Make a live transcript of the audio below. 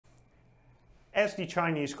As the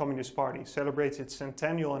Chinese Communist Party celebrates its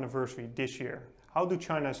centennial anniversary this year, how do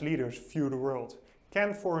China's leaders view the world?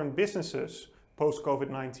 Can foreign businesses,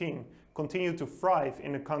 post-COVID-19, continue to thrive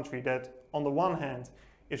in a country that, on the one hand,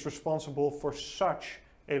 is responsible for such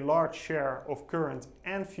a large share of current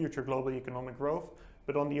and future global economic growth,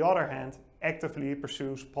 but on the other hand, actively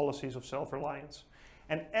pursues policies of self-reliance?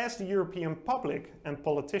 And as the European public and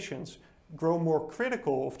politicians grow more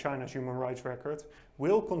critical of China's human rights record,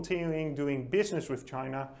 will continuing doing business with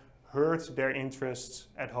China hurt their interests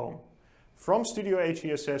at home? From Studio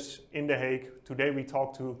HCSS in The Hague, today we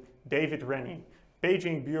talk to David Rennie,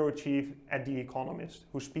 Beijing Bureau Chief at The Economist,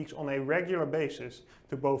 who speaks on a regular basis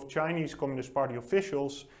to both Chinese Communist Party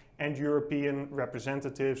officials and European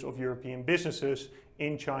representatives of European businesses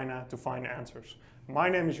in China to find answers. My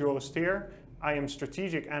name is Joris Teer. I am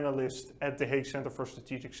strategic analyst at the Hague Center for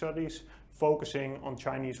Strategic Studies, focusing on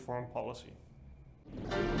Chinese foreign policy.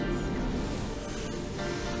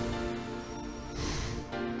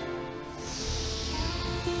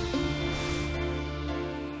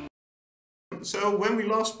 So when we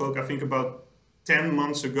last spoke, I think about 10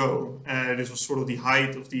 months ago, this was sort of the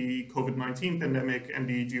height of the COVID-19 pandemic and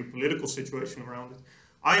the geopolitical situation around it.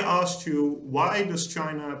 I asked you, why does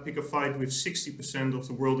China pick a fight with 60% of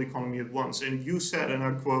the world economy at once? And you said, and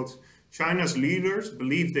I quote, China's leaders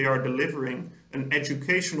believe they are delivering an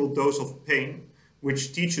educational dose of pain,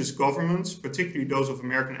 which teaches governments, particularly those of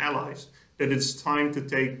American allies, that it's time to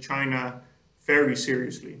take China very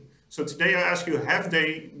seriously. So today I ask you, have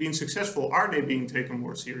they been successful? Are they being taken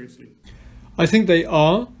more seriously? I think they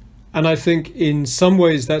are. And I think in some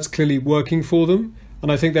ways that's clearly working for them.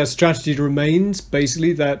 And I think their strategy remains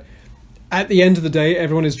basically that at the end of the day,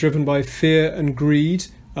 everyone is driven by fear and greed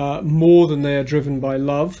more than they are driven by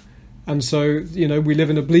love. And so, you know, we live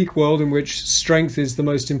in a bleak world in which strength is the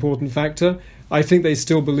most important factor. I think they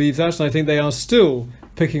still believe that. And I think they are still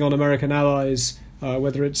picking on American allies,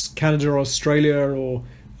 whether it's Canada or Australia, or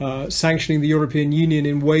sanctioning the European Union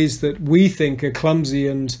in ways that we think are clumsy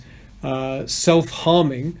and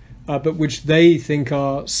self-harming, but which they think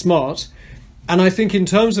are smart. And I think in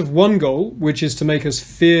terms of one goal, which is to make us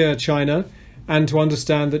fear China and to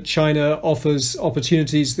understand that China offers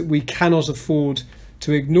opportunities that we cannot afford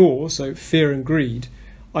to ignore, so fear and greed,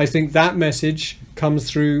 I think that message comes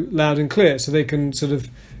through loud and clear, so they can sort of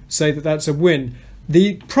say that that's a win.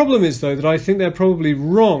 The problem is, though, that I think they're probably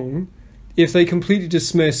wrong if they completely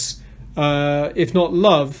dismiss, if not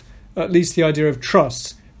love, at least the idea of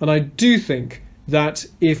trust. And I do think that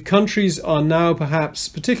if countries are now perhaps,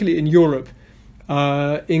 particularly in Europe,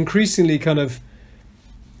 increasingly kind of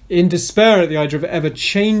in despair at the idea of ever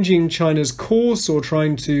changing China's course or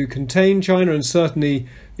trying to contain China, and certainly,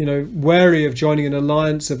 you know, wary of joining an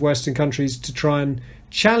alliance of Western countries to try and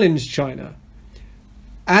challenge China.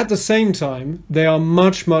 At the same time, they are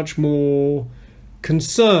much, much more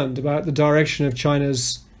concerned about the direction of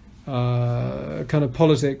China's kind of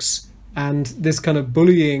politics and this kind of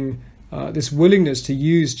bullying, this willingness to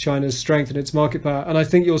use China's strength and its market power. And I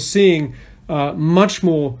think you're seeing much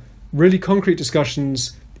more really concrete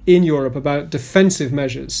discussions in Europe about defensive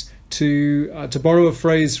measures. To borrow a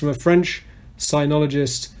phrase from a French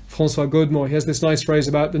sinologist, François Godemont, he has this nice phrase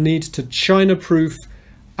about the need to China-proof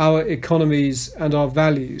our economies and our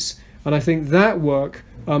values. And I think that work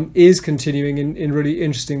is continuing in really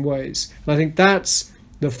interesting ways. And I think that's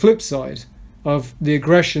the flip side of the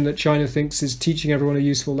aggression that China thinks is teaching everyone a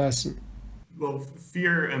useful lesson. Well,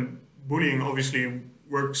 fear and bullying obviously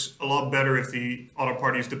works a lot better if the other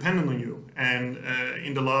party is dependent on you. And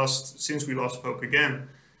since we last spoke again,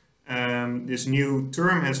 this new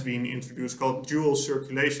term has been introduced called dual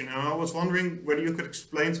circulation. And I was wondering whether you could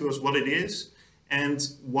explain to us what it is and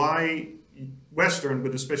why Western,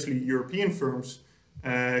 but especially European firms,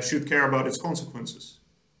 should care about its consequences.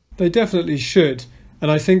 They definitely should.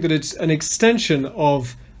 And I think that it's an extension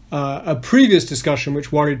of a previous discussion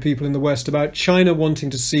which worried people in the West about China wanting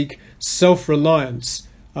to seek self-reliance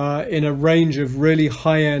in a range of really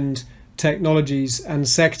high-end technologies and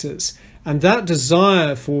sectors. And that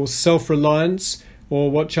desire for self-reliance,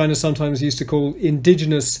 or what China sometimes used to call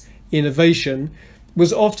indigenous innovation,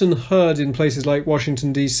 was often heard in places like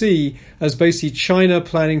Washington, D.C. as basically China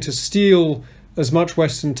planning to steal as much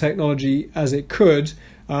Western technology as it could,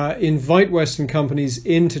 invite Western companies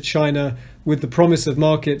into China with the promise of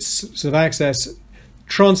markets sort of access,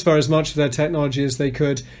 transfer as much of their technology as they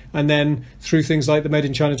could, and then through things like the Made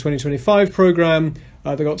in China 2025 program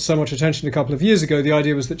that got so much attention a couple of years ago, the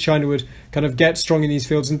idea was that China would kind of get strong in these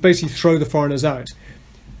fields and basically throw the foreigners out.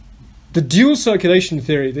 The dual circulation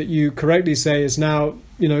theory that you correctly say is now,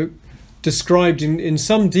 described in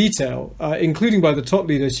some detail, including by the top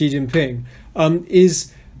leader Xi Jinping,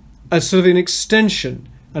 is a sort of an extension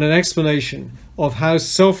and an explanation of how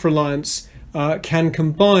self-reliance can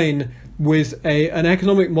combine with an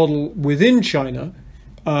economic model within China,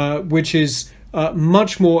 which is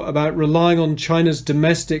much more about relying on China's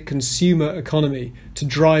domestic consumer economy to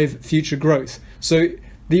drive future growth. So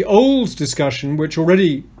the old discussion, which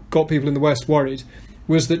already got people in the West worried,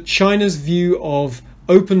 was that China's view of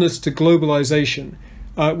openness to globalization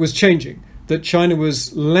was changing, that China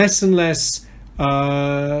was less and less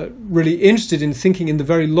really interested in thinking in the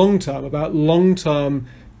very long term about long-term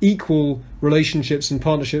equal relationships and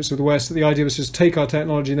partnerships with the West, that the idea was just take our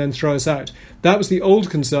technology and then throw us out. That was the old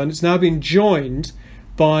concern. It's now been joined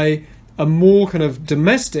by a more kind of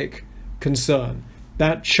domestic concern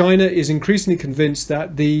that China is increasingly convinced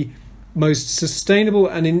that the most sustainable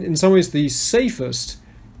and in some ways the safest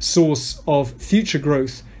source of future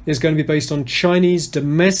growth is going to be based on Chinese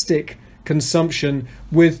domestic consumption,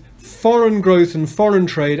 with foreign growth and foreign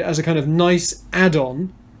trade as a kind of nice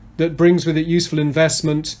add-on that brings with it useful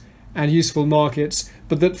investment and useful markets,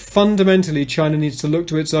 but that fundamentally China needs to look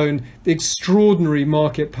to its own extraordinary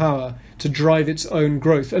market power to drive its own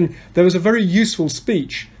growth. And there was a very useful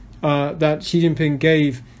speech that Xi Jinping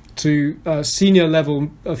gave to senior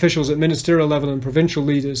level officials at ministerial level and provincial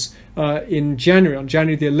leaders in January, on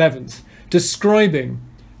January the 11th, describing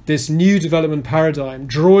this new development paradigm,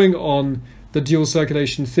 drawing on the dual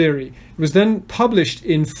circulation theory. It was then published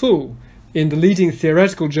in full in the leading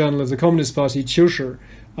theoretical journal of the Communist Party, Teer,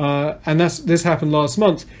 and this happened last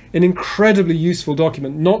month. An incredibly useful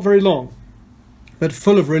document, not very long, but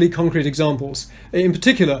full of really concrete examples. In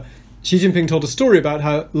particular, Xi Jinping told a story about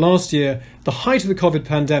how last year, the height of the COVID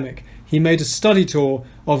pandemic, he made a study tour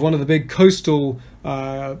of one of the big coastal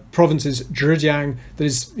provinces, Zhejiang, that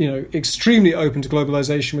is, extremely open to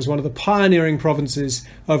globalization, was one of the pioneering provinces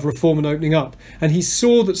of reform and opening up. And he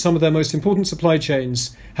saw that some of their most important supply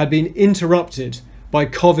chains had been interrupted by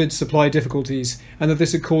COVID supply difficulties, and that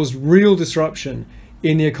this had caused real disruption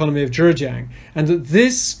in the economy of Zhejiang. And that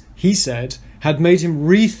this, he said, had made him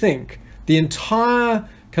rethink the entire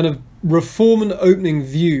kind of reform and opening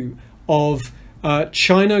view of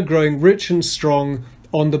China growing rich and strong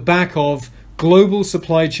on the back of global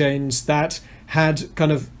supply chains that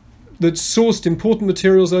sourced important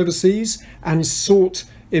materials overseas and sought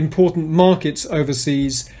important markets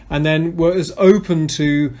overseas, and then were as open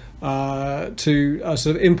to sort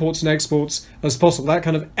of imports and exports as possible. That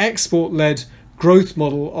kind of export-led growth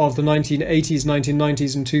model of the 1980s,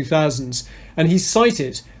 1990s and 2000s. And he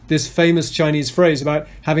cited this famous Chinese phrase about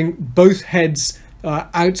having both heads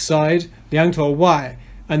outside, liang tuo wai,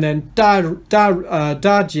 and then da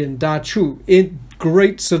jin da chu, in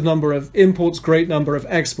great sort of number of imports, great number of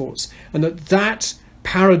exports, and that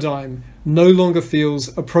paradigm no longer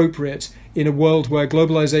feels appropriate in a world where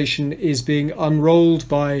globalization is being unrolled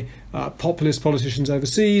by populist politicians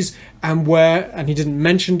overseas, and he didn't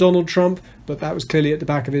mention Donald Trump, but that was clearly at the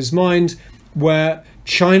back of his mind, where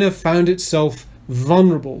China found itself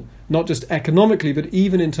vulnerable, not just economically, but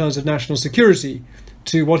even in terms of national security,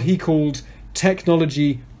 to what he called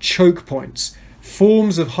technology choke points,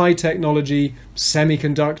 forms of high technology,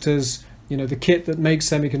 semiconductors, the kit that makes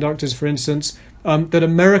semiconductors, for instance, that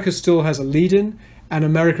America still has a lead in, and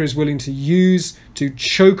America is willing to use to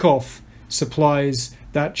choke off supplies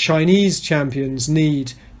that Chinese champions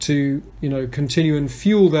need to, continue and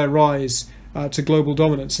fuel their rise to global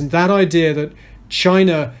dominance. And that idea that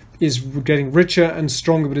China is getting richer and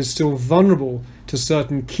stronger, but is still vulnerable to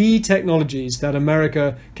certain key technologies that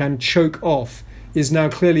America can choke off, is now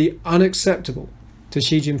clearly unacceptable to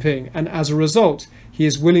Xi Jinping. And as a result, he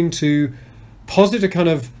is willing to posit a kind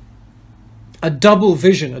of a double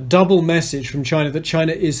vision, a double message from China, that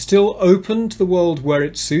China is still open to the world where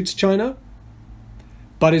it suits China,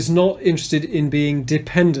 but is not interested in being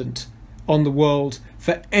dependent on the world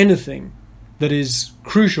for anything that is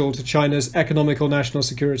crucial to China's economic or national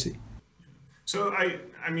security. So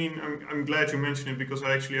I'm glad you mentioned it, because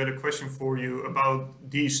I actually had a question for you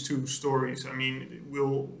about these two stories.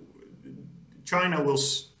 China will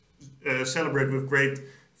celebrate with great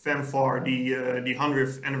fanfare the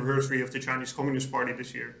 100th anniversary of the Chinese Communist Party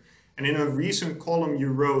this year. And in a recent column you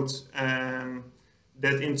wrote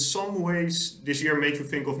that in some ways this year made you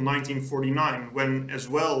think of 1949, when as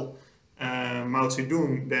well Mao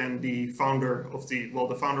Zedong, then the founder of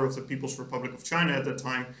the People's Republic of China at that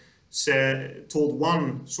time, told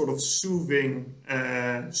one sort of soothing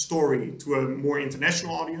story to a more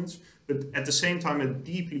international audience, but at the same time a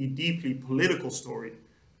deeply, deeply political story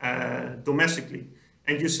domestically.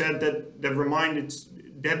 And you said that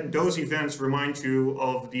that those events remind you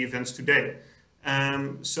of the events today.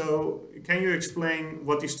 So can you explain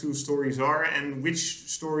what these two stories are and which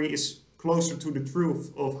story is closer to the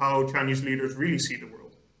truth of how Chinese leaders really see the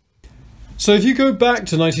world? So if you go back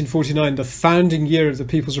to 1949, the founding year of the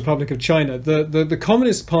People's Republic of China, the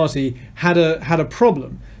Communist Party had a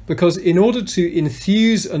problem, because in order to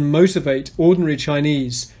enthuse and motivate ordinary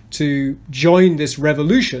Chinese to join this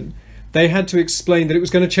revolution, they had to explain that it was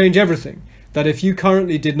going to change everything. That if you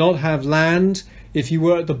currently did not have land, if you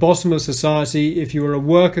were at the bottom of society, if you were a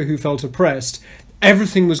worker who felt oppressed,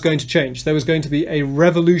 everything was going to change. There was going to be a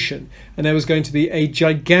revolution, and there was going to be a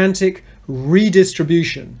gigantic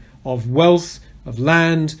redistribution of wealth, of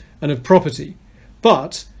land, and of property.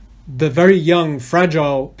 But the very young,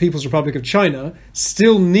 fragile People's Republic of China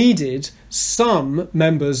still needed some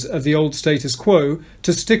members of the old status quo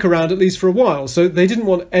to stick around at least for a while. So they didn't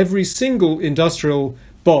want every single industrial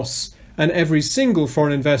boss and every single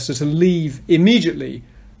foreign investor to leave immediately,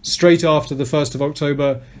 straight after the 1st of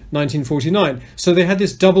October 1949. So they had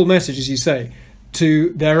this double message, as you say.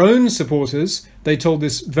 To their own supporters, they told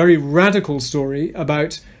this very radical story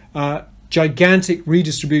about gigantic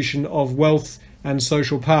redistribution of wealth and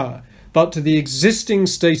social power. But to the existing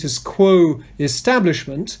status quo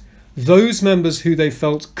establishment, those members who they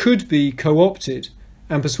felt could be co-opted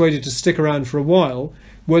and persuaded to stick around for a while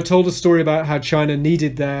were told a story about how China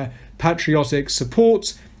needed their patriotic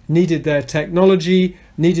support, needed their technology,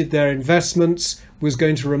 needed their investments, was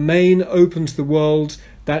going to remain open to the world,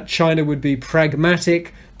 that China would be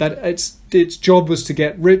pragmatic, that its job was to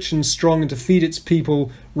get rich and strong and to feed its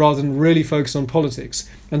people rather than really focus on politics.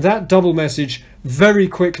 And that double message very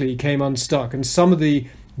quickly came unstuck. And some of the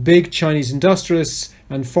big Chinese industrialists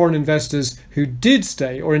and foreign investors who did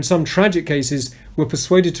stay, or in some tragic cases were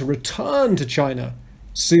persuaded to return to China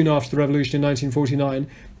soon after the revolution in 1949,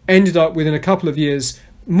 ended up within a couple of years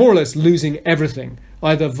more or less losing everything,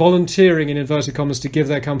 either volunteering in inverted commas to give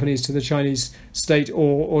their companies to the Chinese state,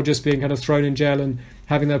 or just being kind of thrown in jail and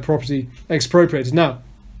having their property expropriated. Now,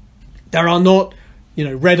 there are not,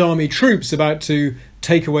 Red Army troops about to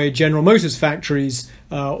take away General Motors factories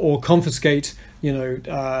or confiscate,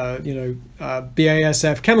 BASF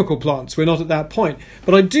chemical plants. We're not at that point.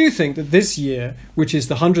 But I do think that this year, which is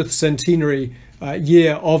the 100th centenary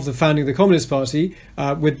year of the founding of the Communist Party,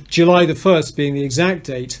 with July the 1st being the exact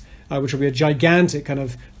date, which will be a gigantic kind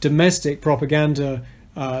of domestic propaganda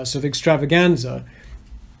sort of extravaganza,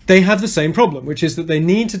 they have the same problem, which is that they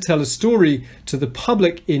need to tell a story to the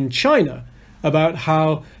public in China about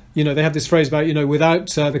how, they have this phrase about, without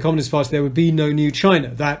the Communist Party, there would be no new China.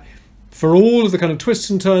 That for all of the kind of twists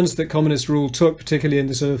and turns that communist rule took, particularly in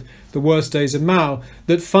the sort of the worst days of Mao,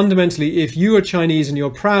 that fundamentally, if you are Chinese and you're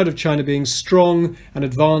proud of China being strong and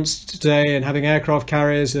advanced today and having aircraft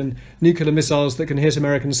carriers and nuclear missiles that can hit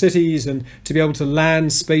American cities and to be able to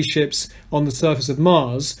land spaceships on the surface of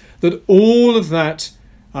Mars, that all of that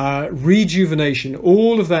rejuvenation,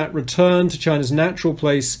 all of that return to China's natural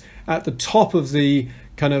place at the top of the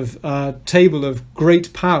kind of table of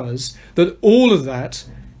great powers, that all of that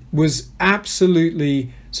was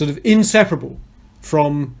absolutely sort of inseparable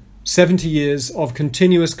from 70 years of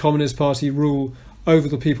continuous Communist Party rule over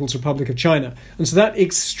the People's Republic of China. And so that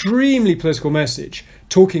extremely political message,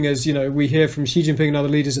 talking as, we hear from Xi Jinping and other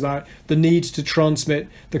leaders about the need to transmit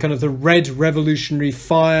the kind of the red revolutionary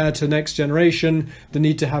fire to next generation, the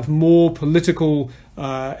need to have more political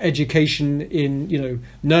education in,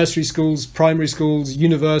 nursery schools, primary schools,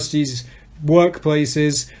 universities,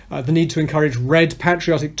 workplaces, the need to encourage red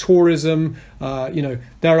patriotic tourism.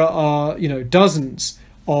 There are, dozens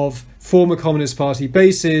of former Communist Party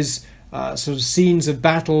bases, sort of scenes of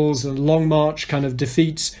battles and long march kind of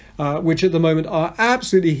defeats, which at the moment are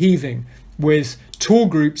absolutely heaving with tour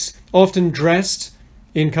groups, often dressed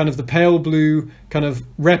in kind of the pale blue kind of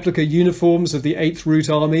replica uniforms of the 8th Route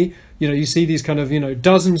Army. You see these kind of,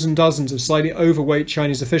 dozens and dozens of slightly overweight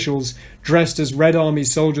Chinese officials dressed as Red Army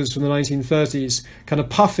soldiers from the 1930s, kind of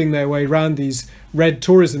puffing their way around these red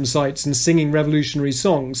tourism sites and singing revolutionary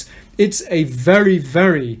songs. It's a very,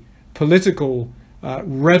 very political,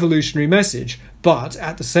 revolutionary message, but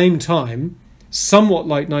at the same time, somewhat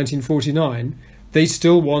like 1949, they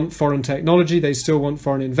still want foreign technology, they still want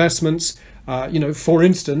foreign investments. For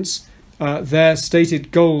instance, their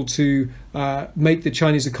stated goal to make the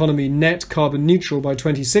Chinese economy net carbon neutral by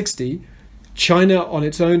 2060, China on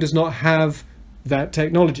its own does not have that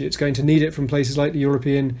technology. It's going to need it from places like the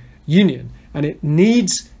European Union. And it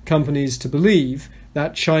needs companies to believe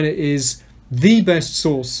that China is the best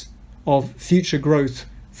source of future growth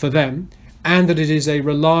for them, and that it is a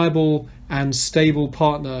reliable and stable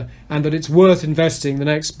partner, and that it's worth investing the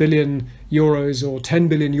next €1 billion or 10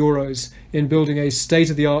 billion euros in building a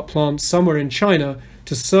state-of-the-art plant somewhere in China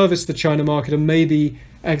to service the China market and maybe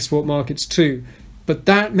export markets too. But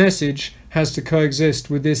that message has to coexist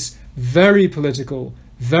with this very political,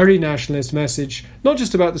 very nationalist message, not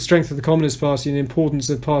just about the strength of the Communist Party and the importance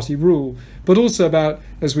of party rule, but also about,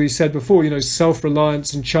 as we said before,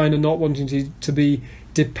 self-reliance and China not wanting to be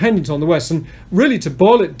dependent on the West. And really, to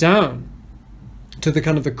boil it down to the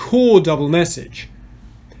kind of the core double message,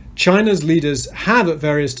 China's leaders have at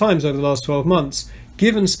various times over the last 12 months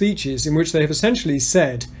given speeches in which they have essentially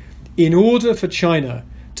said, in order for China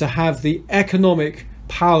to have the economic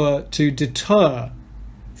power to deter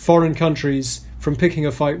foreign countries from picking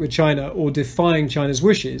a fight with China or defying China's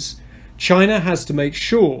wishes, China has to make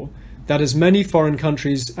sure that as many foreign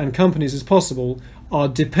countries and companies as possible are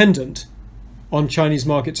dependent on Chinese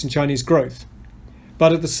markets and Chinese growth.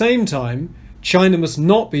 But at the same time, China must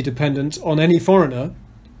not be dependent on any foreigner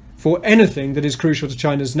for anything that is crucial to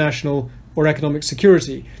China's national or economic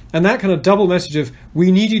security. And that kind of double message of,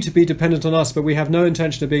 we need you to be dependent on us, but we have no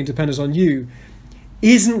intention of being dependent on you,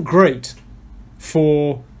 isn't great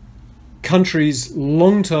for countries'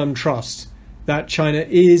 long-term trust that China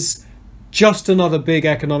is just another big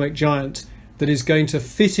economic giant that is going to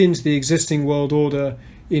fit into the existing world order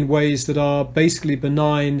in ways that are basically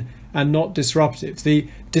benign and not disruptive. The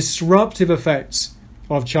disruptive effects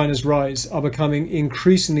of China's rise are becoming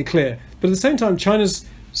increasingly clear. But at the same time, China's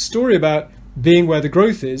story about being where the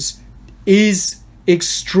growth is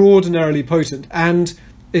extraordinarily potent. And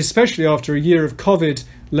especially after a year of COVID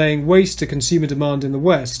laying waste to consumer demand in the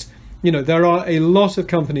West, there are a lot of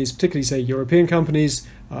companies, particularly, say, European companies,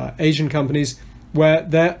 Asian companies, where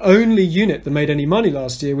their only unit that made any money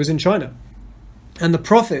last year was in China. And the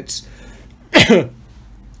profits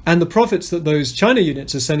that those China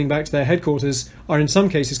units are sending back to their headquarters are in some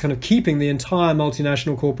cases kind of keeping the entire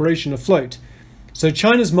multinational corporation afloat. So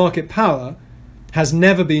China's market power has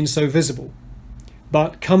never been so visible.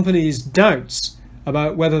 But companies' doubts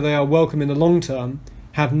about whether they are welcome in the long term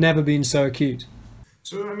have never been so acute.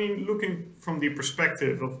 So, looking from the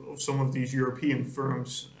perspective of some of these European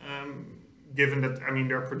firms, given that,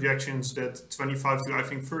 there are projections that 25 to,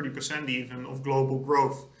 30% even of global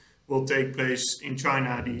growth will take place in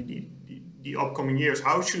China the upcoming years,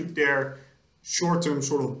 how should their short-term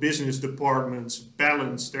sort of business departments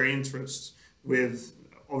balance their interests with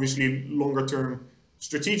obviously longer-term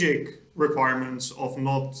strategic requirements of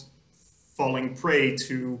not falling prey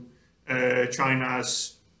to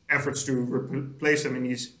China's efforts to replace them in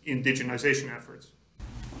these indigenization efforts?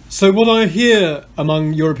 So what I hear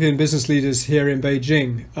among European business leaders here in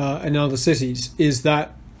Beijing and other cities is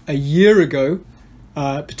that a year ago,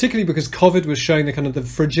 particularly because COVID was showing the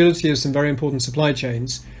fragility of some very important supply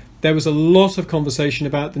chains, there was a lot of conversation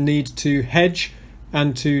about the need to hedge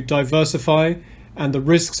and to diversify and the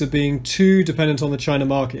risks of being too dependent on the China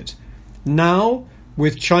market. Now,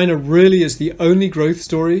 with China really as the only growth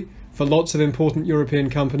story for lots of important European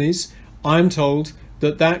companies, I'm told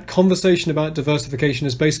that conversation about diversification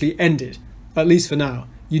has basically ended, at least for now.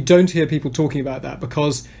 You don't hear people talking about that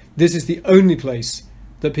because this is the only place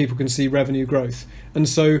that people can see revenue growth. And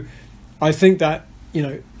so I think that,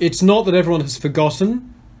 it's not that everyone has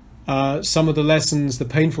forgotten some of the lessons, the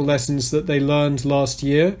painful lessons that they learned last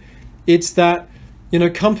year. It's that,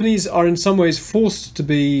 companies are in some ways forced to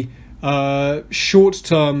be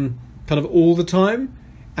short-term kind of all the time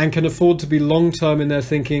and can afford to be long-term in their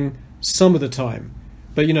thinking some of the time.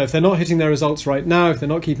 But, if they're not hitting their results right now, if they're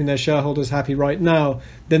not keeping their shareholders happy right now,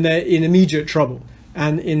 then they're in immediate trouble.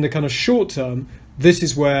 And in the kind of short term, this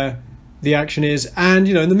is where the action is. And,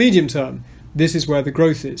 in the medium term, this is where the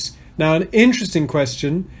growth is. Now, an interesting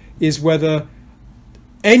question is whether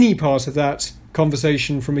any part of that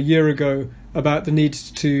conversation from a year ago about the need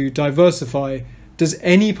to diversify, does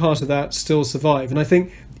any part of that still survive? And I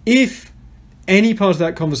think if any part of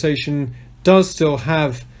that conversation does still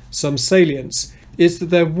have some salience, is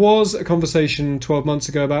that there was a conversation 12 months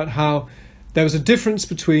ago about how there was a difference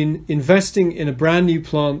between investing in a brand new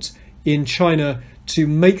plant in China to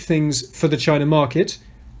make things for the China market,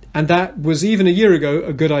 and that was even a year ago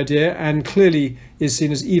a good idea and clearly is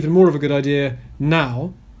seen as even more of a good idea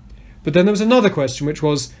now. But then there was another question, which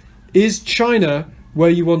was, is China where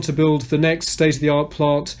you want to build the next state-of-the-art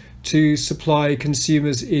plant to supply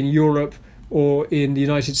consumers in Europe or in the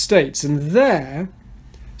United States? And there,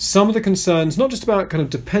 some of the concerns, not just about kind of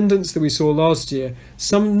dependence that we saw last year,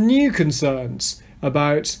 some new concerns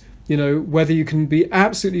about, whether you can be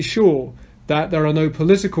absolutely sure that there are no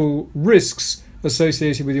political risks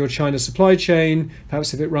associated with your China supply chain,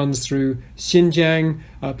 perhaps if it runs through Xinjiang,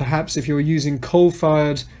 perhaps if you're using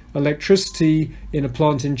coal-fired electricity in a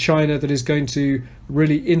plant in China that is going to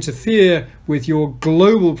really interfere with your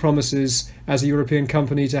global promises as a European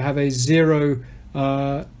company to have a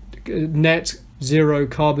net zero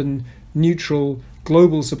carbon neutral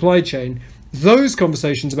global supply chain. Those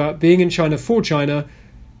conversations about being in China for China,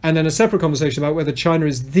 and then a separate conversation about whether China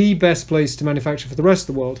is the best place to manufacture for the rest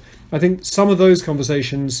of the world, I think some of those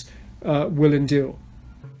conversations will endure.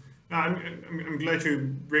 I'm glad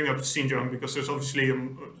you bring up Xinjiang, because there's obviously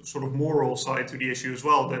a sort of moral side to the issue as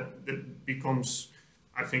well that becomes,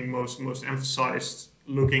 I think, most emphasized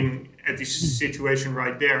looking at the situation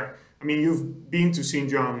right there. I mean, you've been to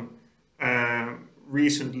Xinjiang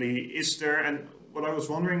recently. And what I was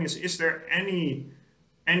wondering is there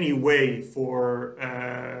any way for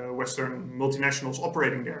Western multinationals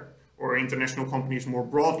operating there, or international companies more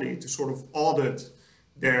broadly, to sort of audit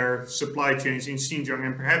their supply chains in Xinjiang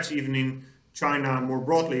and perhaps even in China more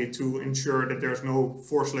broadly, to ensure that there's no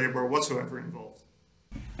forced labor whatsoever involved?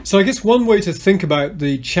 So I guess one way to think about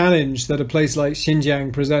the challenge that a place like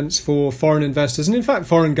Xinjiang presents for foreign investors, and in fact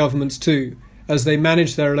foreign governments too, as they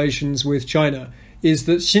manage their relations with China, is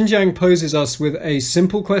that Xinjiang poses us with a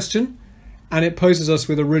simple question, and it poses us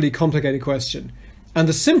with a really complicated question. And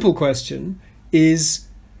the simple question is,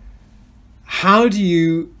 how do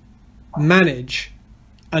you manage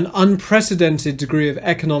an unprecedented degree of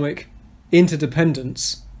economic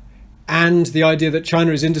interdependence and the idea that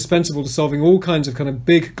China is indispensable to solving all kinds of kind of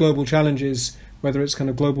big global challenges, whether it's kind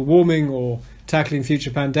of global warming or tackling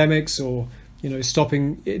future pandemics or,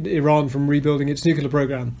 stopping Iran from rebuilding its nuclear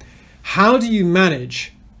program? How do you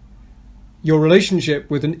manage your relationship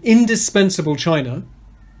with an indispensable China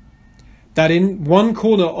that in one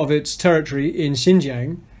corner of its territory in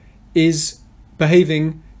Xinjiang is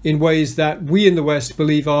behaving in ways that we in the West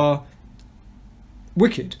believe are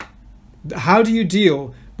wicked? How do you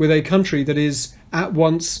deal with a country that is at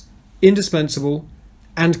once indispensable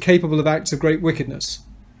and capable of acts of great wickedness?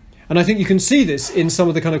 And I think you can see this in some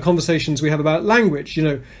of the kind of conversations we have about language.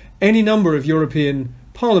 Any number of European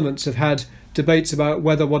parliaments have had debates about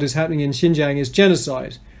whether what is happening in Xinjiang is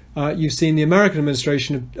genocide. You've seen the American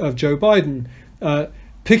administration of Joe Biden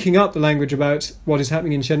picking up the language about what is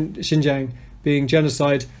happening in Xinjiang being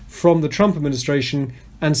genocide from the Trump administration,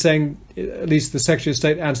 and saying, at least the Secretary of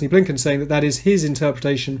State Antony Blinken saying that is his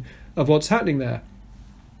interpretation of what's happening there.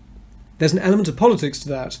 There's an element of politics to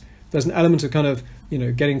that. There's an element of kind of,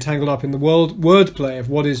 getting tangled up in the wordplay of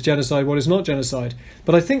what is genocide, what is not genocide.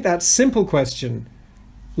 But I think that simple question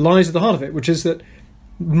lies at the heart of it, which is that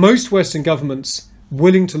most Western governments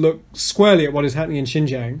willing to look squarely at what is happening in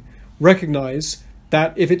Xinjiang recognise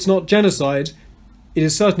that if it's not genocide, it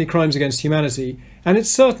is certainly crimes against humanity, and it's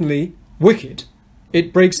certainly wicked.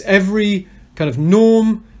 It breaks every kind of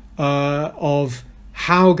norm of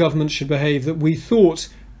how governments should behave that we thought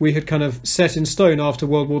we had kind of set in stone after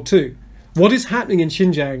World War II. What is happening in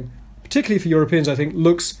Xinjiang, particularly for Europeans, I think,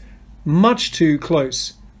 looks much too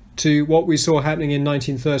close to what we saw happening in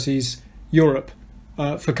 1930s Europe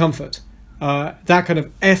for comfort. That kind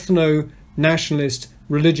of ethno-nationalist,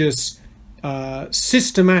 religious,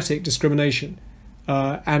 systematic discrimination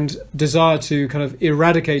and desire to kind of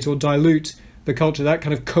eradicate or dilute the culture, that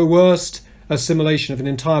kind of coerced assimilation of an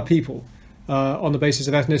entire people on the basis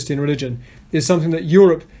of ethnicity and religion, is something that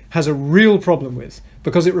Europe has a real problem with,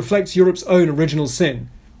 because it reflects Europe's own original sin,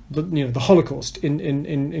 the Holocaust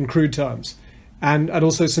in crude terms, and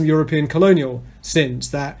also some European colonial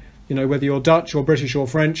sins that, whether you're Dutch or British or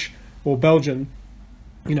French or Belgian,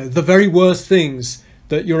 the very worst things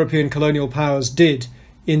that European colonial powers did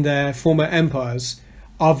in their former empires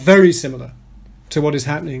are very similar to what is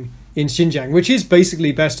happening in Xinjiang, which is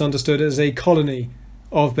basically best understood as a colony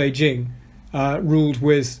of Beijing, ruled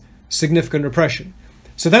with significant repression.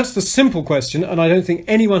 So that's the simple question, and I don't think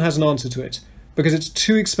anyone has an answer to it, because it's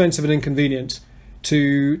too expensive and inconvenient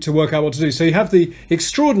to work out what to do. So you have the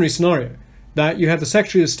extraordinary scenario that you have the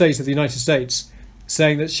Secretary of State of the United States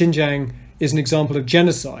saying that Xinjiang is an example of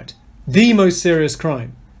genocide, the most serious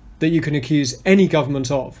crime that you can accuse any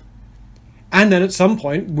government of. And then at some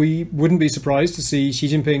point, we wouldn't be surprised to see Xi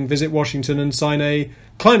Jinping visit Washington and sign a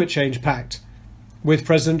climate change pact with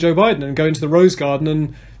President Joe Biden and go into the Rose Garden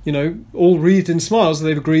and, all wreathed in smiles,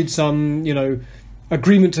 they've agreed some,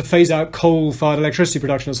 agreement to phase out coal-fired electricity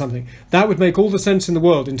production or something. That would make all the sense in the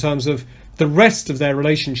world in terms of the rest of their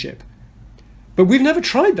relationship. But we've never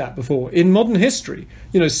tried that before in modern history.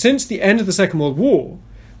 Since the end of the Second World War,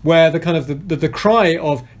 where the kind of the cry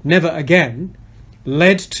of never again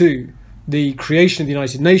led to the creation of the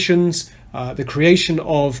United Nations, the creation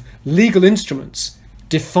of legal instruments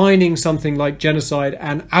defining something like genocide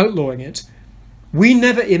and outlawing it, we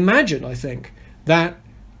never imagined, I think, that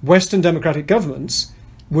Western democratic governments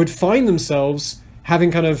would find themselves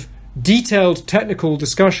having kind of detailed technical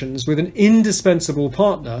discussions with an indispensable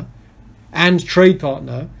partner and trade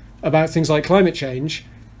partner about things like climate change,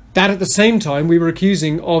 that at the same time we were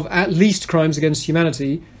accusing of at least crimes against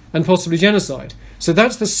humanity and possibly genocide. So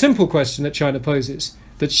that's the simple question that China poses,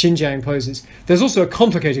 that Xinjiang poses. There's also a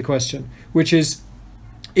complicated question, which is,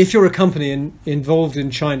 if you're a company involved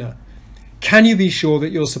in China, can you be sure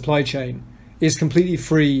that your supply chain is completely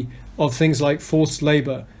free of things like forced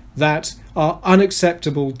labor that are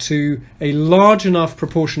unacceptable to a large enough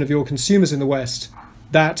proportion of your consumers in the West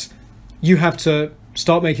that you have to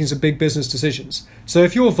start making some big business decisions? So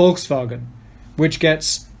if you're Volkswagen, which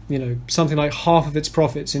gets something like half of its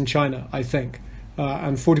profits in China, I think,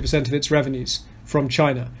 and 40% of its revenues from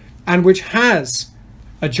China, and which has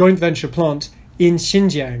a joint venture plant in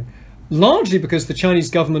Xinjiang, largely because the Chinese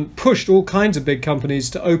government pushed all kinds of big companies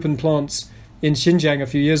to open plants in Xinjiang a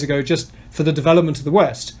few years ago just for the development of the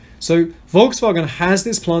West. So Volkswagen has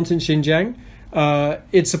this plant in Xinjiang.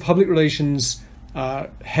 It's a public relations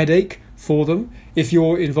headache for them. If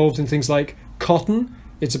you're involved in things like cotton,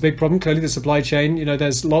 it's a big problem. Clearly the supply chain,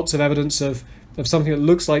 there's lots of evidence of something that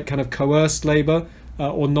looks like kind of coerced labor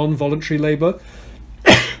or non-voluntary labor.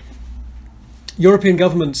 European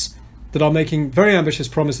governments that are making very ambitious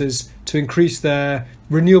promises to increase their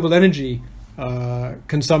renewable energy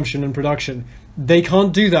consumption and production, they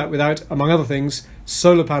can't do that without, among other things,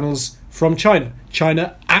 solar panels from China.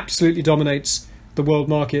 China absolutely dominates the world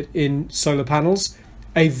market in solar panels.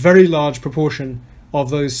 A very large proportion of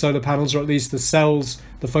those solar panels, or at least the cells,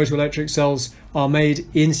 the photoelectric cells, are made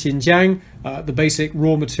in Xinjiang. The basic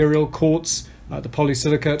raw material, quartz, the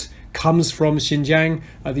polysilicate, comes from Xinjiang.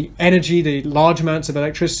 The energy, the large amounts of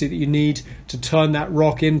electricity that you need to turn that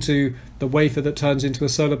rock into the wafer that turns into a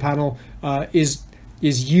solar panel is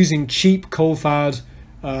using cheap coal-fired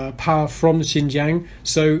power from Xinjiang.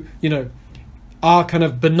 So, our kind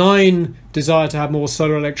of benign desire to have more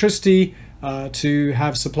solar electricity, to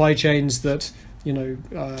have supply chains that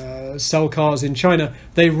sell cars in China,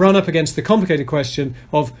 they run up against the complicated question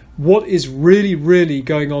of what is really, really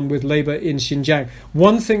going on with labor in Xinjiang.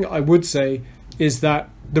 One thing I would say is that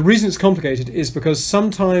the reason it's complicated is because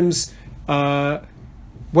sometimes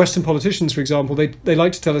Western politicians, for example, they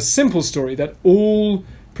like to tell a simple story that all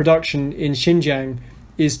production in Xinjiang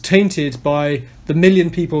is tainted by the million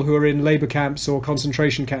people who are in labor camps or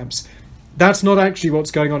concentration camps. That's not actually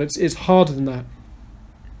what's going on. It's harder than that.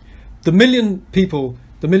 The million people,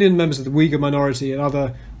 the million members of the Uyghur minority and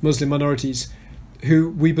other Muslim minorities who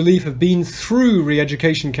we believe have been through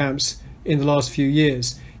re-education camps in the last few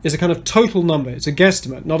years is a kind of total number. It's a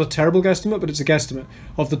guesstimate, not a terrible guesstimate, but it's a guesstimate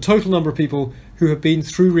of the total number of people who have been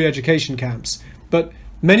through re-education camps. But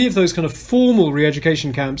many of those kind of formal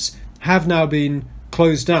re-education camps have now been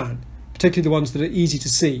closed down, particularly the ones that are easy to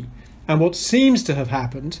see. And what seems to have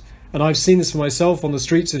happened, and I've seen this for myself on the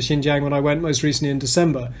streets of Xinjiang when I went most recently in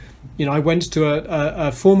December. I went to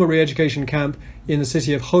a former re-education camp in the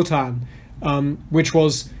city of Hotan, which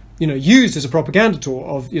was used as a propaganda tour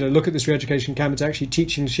of look at this re-education camp. It's actually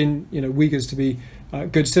teaching Uyghurs to be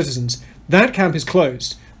good citizens. That camp is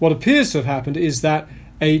closed. What appears to have happened is that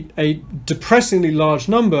a depressingly large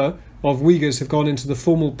number of Uyghurs have gone into the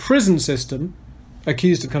formal prison system,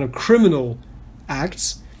 accused of kind of criminal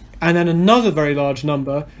acts. And then another very large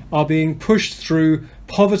number are being pushed through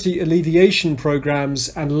poverty alleviation programs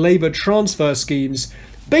and labour transfer schemes,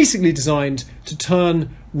 basically designed to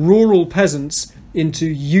turn rural peasants into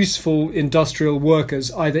useful industrial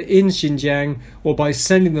workers, either in Xinjiang or by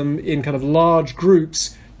sending them in kind of large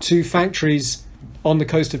groups to factories on the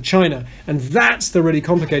coast of China. And that's the really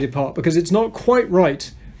complicated part, because it's not quite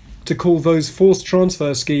right to call those forced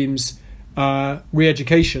transfer schemes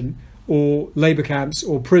re-education or labour camps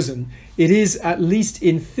or prison. It is, at least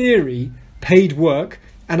in theory, paid work,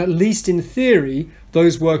 and at least in theory,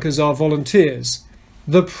 those workers are volunteers.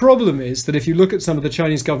 The problem is that if you look at some of the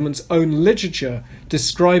Chinese government's own literature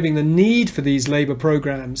describing the need for these labour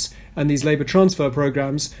programs and these labour transfer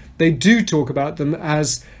programs, they do talk about them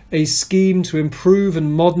as a scheme to improve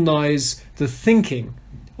and modernise the thinking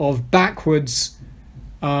of backwards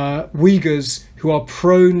Uyghurs who are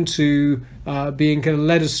prone to being kind of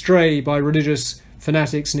led astray by religious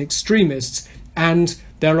fanatics and extremists. And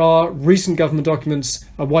there are recent government documents,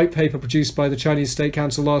 a white paper produced by the Chinese State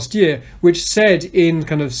Council last year, which said in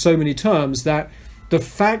kind of so many terms that the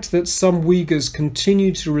fact that some Uyghurs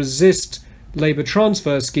continue to resist labour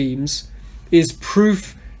transfer schemes is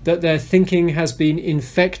proof that their thinking has been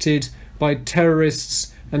infected by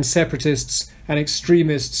terrorists and separatists and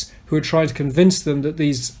extremists who are trying to convince them that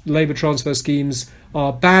these labour transfer schemes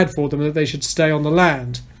are bad for them and that they should stay on the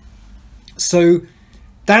land. So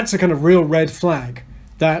that's a kind of real red flag,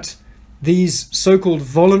 that these so-called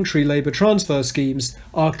voluntary labour transfer schemes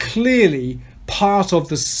are clearly part of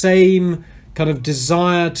the same kind of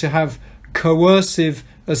desire to have coercive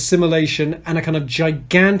assimilation and a kind of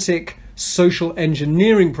gigantic social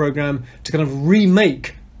engineering program to kind of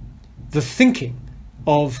remake the thinking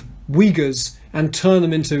of Uyghurs and turn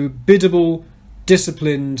them into biddable,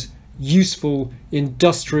 disciplined, useful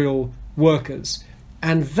industrial workers.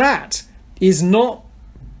 And that is not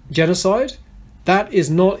genocide. That is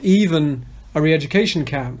not even a re-education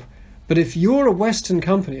camp. But if you're a Western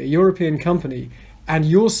company, a European company, and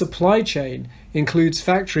your supply chain includes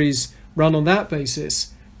factories run on that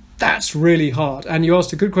basis, that's really hard. And you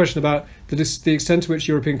asked a good question about the extent to which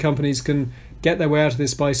European companies can get their way out of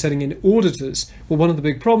this by sending in auditors. Well, one of the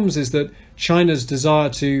big problems is that China's desire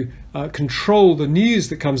to control the news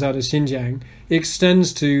that comes out of Xinjiang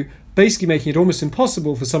extends to basically making it almost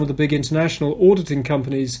impossible for some of the big international auditing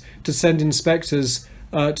companies to send inspectors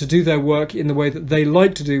to do their work in the way that they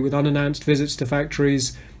like to do, with unannounced visits to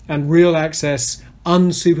factories and real access,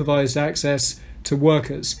 unsupervised access to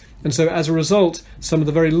workers. And so as a result, some of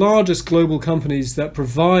the very largest global companies that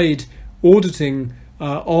provide auditing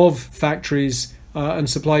of factories and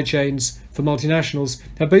supply chains for multinationals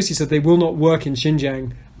have basically said they will not work in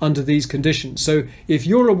Xinjiang under these conditions. So if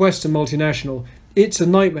you're a Western multinational, it's a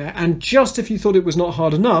nightmare. And just if you thought it was not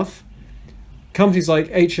hard enough, companies like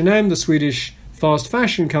H&M, the Swedish fast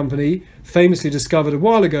fashion company, famously discovered a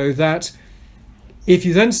while ago that if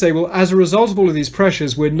you then say, well, as a result of all of these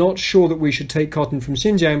pressures, we're not sure that we should take cotton from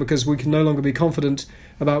Xinjiang because we can no longer be confident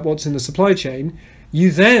about what's in the supply chain,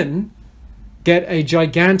 you then get a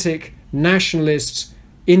gigantic nationalist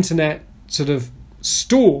internet sort of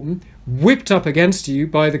storm whipped up against you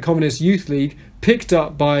by the Communist Youth League, picked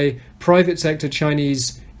up by private sector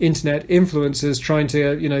Chinese internet influencers trying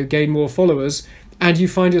to, gain more followers, and you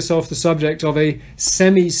find yourself the subject of a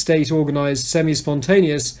semi-state organized,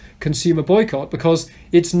 semi-spontaneous consumer boycott, because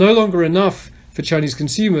it's no longer enough for Chinese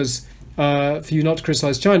consumers for you not to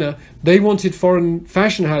criticize China. They wanted foreign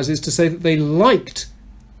fashion houses to say that they liked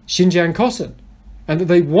Xinjiang cotton and that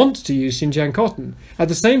they want to use Xinjiang cotton, at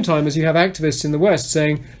the same time as you have activists in the West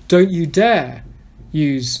saying, don't you dare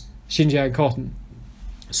use Xinjiang cotton.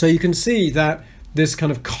 So you can see that this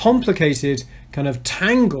kind of complicated kind of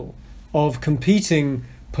tangle of competing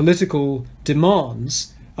political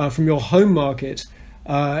demands from your home market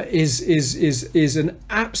is an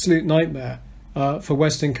absolute nightmare for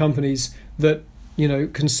Western companies that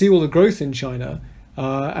can see all the growth in China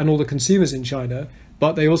and all the consumers in China,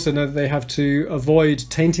 but they also know that they have to avoid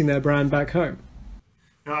tainting their brand back home.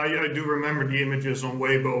 I do remember the images on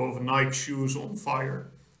Weibo of Nike shoes on fire.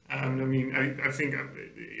 I think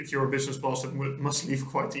if you're a business boss, it must leave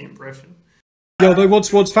quite the impression. Yeah, although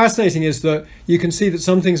what's fascinating is that you can see that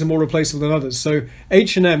some things are more replaceable than others. So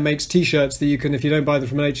H&M makes T-shirts that you can, if you don't buy them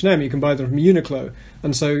from an H&M, you can buy them from Uniqlo.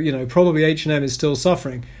 And so, probably H&M is still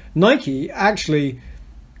suffering. Nike, actually,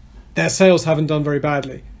 their sales haven't done very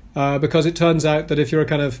badly because it turns out that if you're a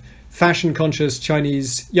kind of fashion-conscious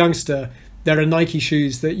Chinese youngster, there are Nike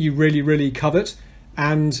shoes that you really, really covet.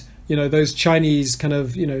 And, those Chinese kind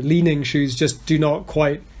of, leaning shoes just do not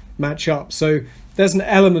quite match up. So there's an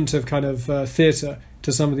element of kind of theatre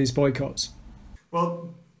to some of these boycotts.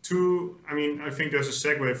 Well, I think there's a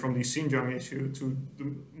segue from the Xinjiang issue to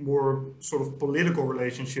the more sort of political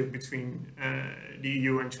relationship between the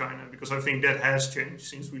EU and China, because I think that has changed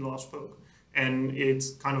since we last spoke. And it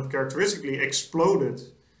kind of characteristically exploded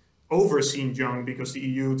over Xinjiang because the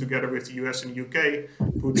EU, together with the US and the UK,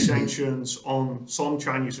 put sanctions on some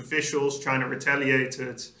Chinese officials. China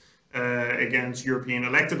retaliated against European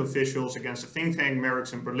elected officials, against the think tank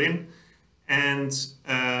Merix in Berlin. And,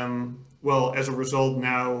 as a result,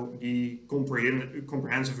 now the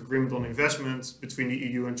comprehensive agreement on investment between the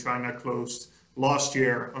EU and China closed last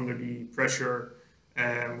year under the pressure,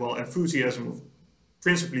 enthusiasm of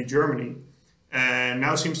principally Germany,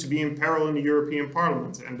 now seems to be in peril in the European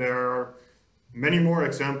Parliament. And there are many more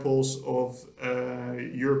examples of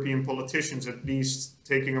European politicians at least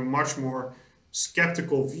taking a much more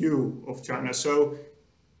skeptical view of China. So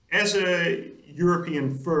as a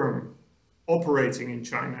European firm operating in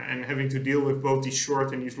China and having to deal with both these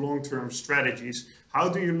short and these long-term strategies, how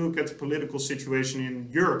do you look at the political situation in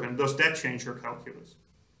Europe, and does that change your calculus?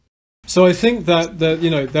 So I think that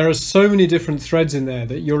there are so many different threads in there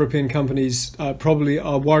that European companies probably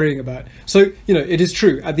are worrying about. So it is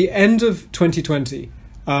true, at the end of 2020,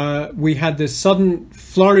 we had this sudden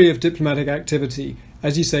flurry of diplomatic activity,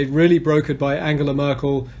 as you say, really brokered by Angela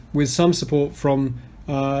Merkel with some support from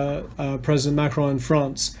President Macron in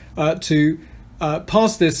France, to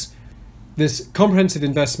pass this comprehensive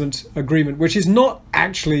investment agreement, which is not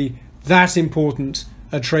actually that important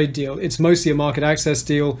a trade deal. It's mostly a market access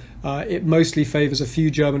deal. It mostly favors a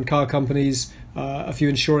few German car companies, a few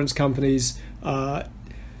insurance companies,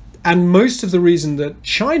 and most of the reason that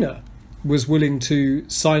China was willing to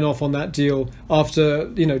sign off on that deal after,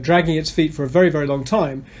 dragging its feet for a very, very long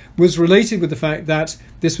time was related with the fact that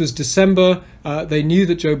this was December. They knew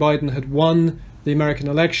that Joe Biden had won the American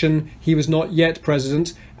election. He was not yet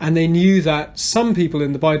president. And they knew that some people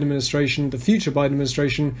in the Biden administration, the future Biden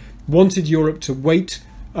administration, wanted Europe to wait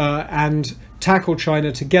and tackle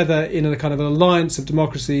China together in a kind of an alliance of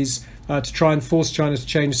democracies to try and force China to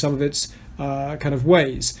change some of its kind of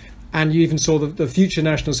ways. And you even saw the future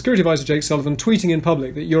National Security Advisor, Jake Sullivan, tweeting in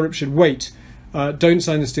public that Europe should wait. Don't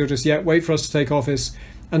sign this deal just yet. Wait for us to take office.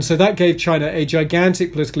 And so that gave China a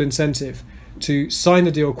gigantic political incentive to sign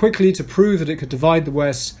the deal quickly, to prove that it could divide the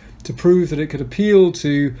West, to prove that it could appeal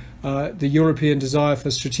to the European desire for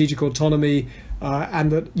strategic autonomy, and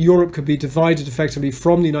that Europe could be divided effectively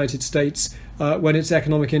from the United States when its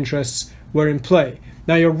economic interests were in play.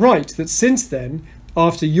 Now, you're right that since then,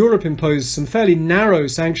 after Europe imposed some fairly narrow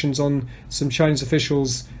sanctions on some Chinese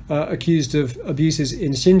officials accused of abuses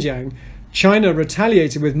in Xinjiang, China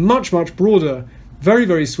retaliated with much, much broader, very,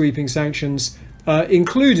 very sweeping sanctions,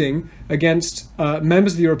 including against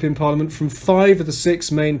members of the European Parliament from 5 of the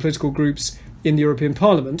 6 main political groups in the European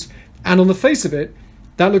Parliament. And on the face of it,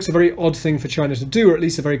 that looks a very odd thing for China to do, or at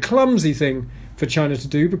least a very clumsy thing for China to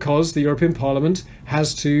do, because the European Parliament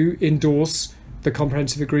has to endorse the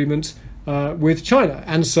comprehensive agreement with China.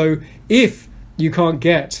 And so if you can't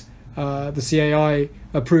get the CAI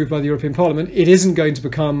approved by the European Parliament, it isn't going to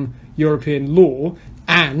become European law.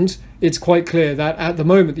 And it's quite clear that at the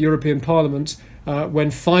moment the European Parliament,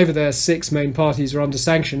 when 5 of their 6 main parties are under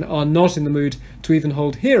sanction, are not in the mood to even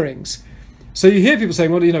hold hearings. So you hear people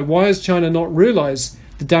saying, well, why has China not realised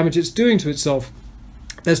the damage it's doing to itself?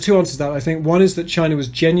 There's 2 answers to that. I think one is that China was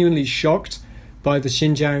genuinely shocked by the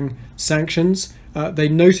Xinjiang sanctions. They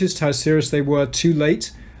noticed how serious they were too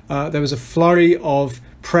late. There was a flurry of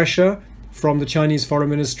pressure from the Chinese Foreign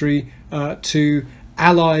Ministry to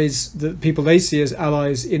allies, the people they see as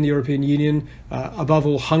allies in the European Union, above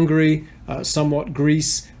all Hungary, somewhat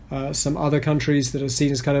Greece, some other countries that are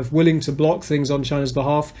seen as kind of willing to block things on China's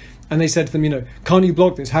behalf. And they said to them, can't you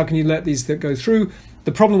block this? How can you let these go through?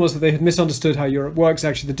 The problem was that they had misunderstood how Europe works.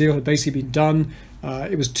 Actually, the deal had basically been done.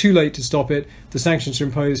 It was too late to stop it. The sanctions were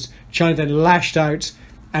imposed. China then lashed out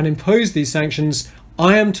and imposed these sanctions.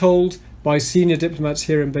 I am told by senior diplomats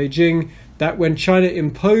here in Beijing that when China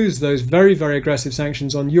imposed those very, very aggressive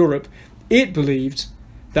sanctions on Europe, it believed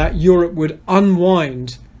that Europe would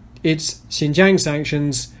unwind its Xinjiang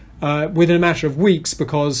sanctions within a matter of weeks,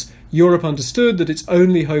 because Europe understood that its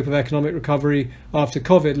only hope of economic recovery after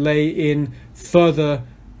COVID lay in further,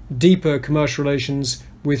 deeper commercial relations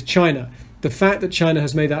with China. The fact that China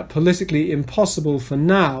has made that politically impossible for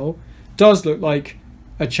now does look like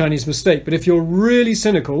a Chinese mistake. But if you're really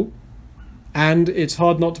cynical, and it's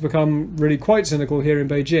hard not to become really quite cynical here in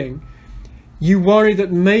Beijing, you worry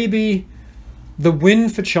that maybe the win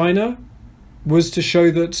for China was to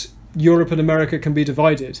show that Europe and America can be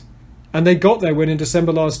divided. And they got their win in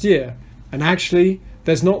December last year. And actually,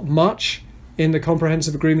 there's not much in the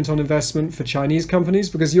comprehensive agreement on investment for Chinese companies,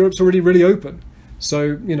 because Europe's already really open.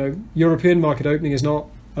 So, European market opening is not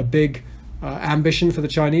a big ambition for the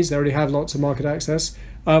Chinese. They already have lots of market access.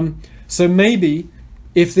 So maybe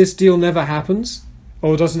if this deal never happens,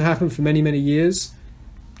 or doesn't happen for many, many years,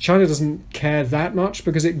 China doesn't care that much,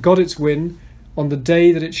 because it got its win on the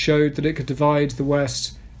day that it showed that it could divide the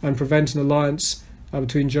West and prevent an alliance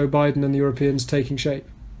between Joe Biden and the Europeans taking shape.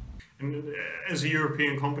 And as a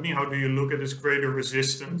European company, how do you look at this greater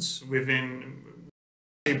resistance within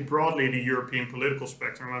broadly the European political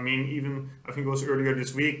spectrum? I mean, even I think it was earlier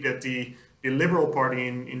this week that the Liberal Party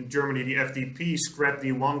in Germany, the FDP, scrapped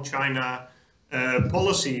the One China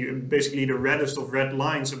policy, basically the reddest of red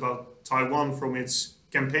lines about Taiwan, from its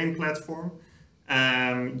campaign platform.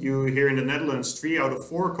 You here in the Netherlands, 3 out of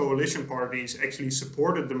 4 coalition parties actually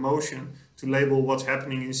supported the motion to label what's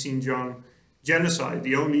happening in Xinjiang genocide.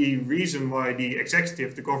 The only reason why the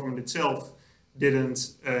executive, the government itself,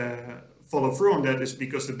 didn't follow through on that is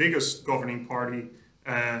because the biggest governing party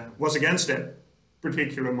was against that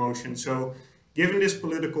particular motion. So given this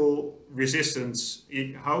political resistance,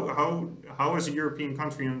 how as a European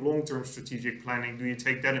country in long-term strategic planning do you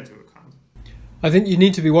take that into account? I think you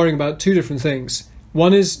need to be worrying about 2 different things.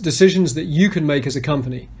 One is decisions that you can make as a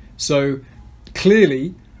company. So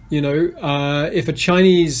clearly, if a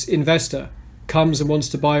Chinese investor comes and wants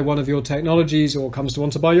to buy one of your technologies or comes to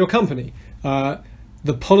want to buy your company,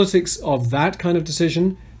 the politics of that kind of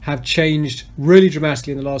decision have changed really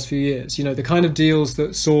dramatically in the last few years. The kind of deals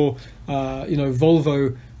that saw,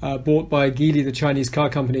 Volvo bought by Geely, the Chinese car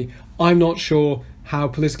company, I'm not sure how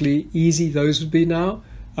politically easy those would be now.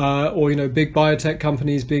 Or big biotech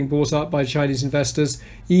companies being bought up by Chinese investors,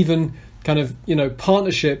 even kind of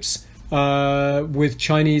partnerships with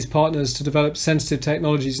Chinese partners to develop sensitive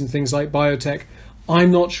technologies and things like biotech.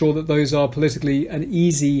 I'm not sure that those are politically an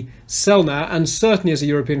easy sell now, and certainly as a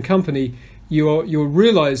European company, you'll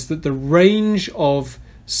realise that the range of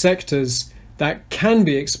sectors that can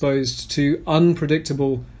be exposed to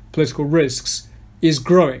unpredictable political risks is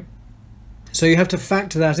growing. So you have to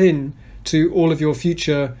factor that in to all of your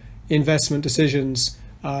future investment decisions,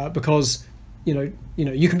 because you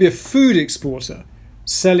can be a food exporter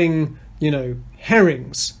selling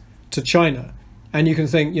herrings to China, and you can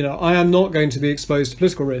think I am not going to be exposed to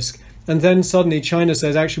political risk, and then suddenly China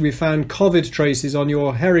says, actually we found COVID traces on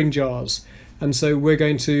your herring jars, and so we're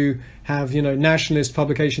going to have nationalist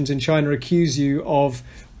publications in China accuse you of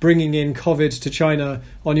bringing in COVID to China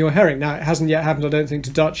on your herring. Now it hasn't yet happened, I don't think,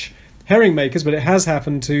 to Dutch herring makers, but it has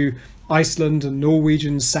happened to Iceland and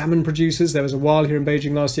Norwegian salmon producers. There was a while here in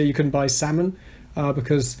Beijing last year you couldn't buy salmon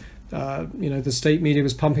because the state media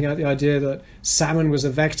was pumping out the idea that salmon was a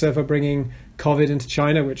vector for bringing COVID into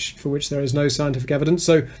China, for which there is no scientific evidence.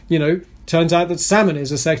 So turns out that salmon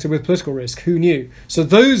is a sector with political risk. Who knew? So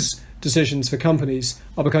those decisions for companies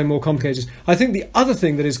are becoming more complicated. I think the other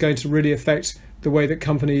thing that is going to really affect the way that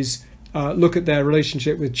companies look at their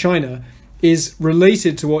relationship with China is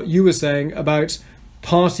related to what you were saying about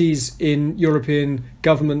parties in European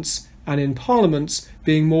governments and in parliaments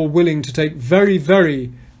being more willing to take very,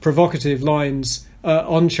 very provocative lines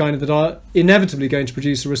on China that are inevitably going to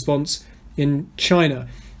produce a response in China.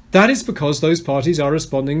 That is because those parties are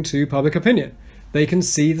responding to public opinion. They can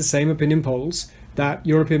see the same opinion polls that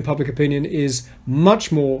European public opinion is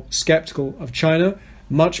much more sceptical of China,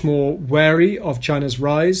 much more wary of China's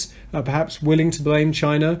rise, perhaps willing to blame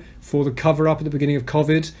China for the cover-up at the beginning of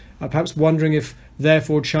COVID, perhaps wondering if,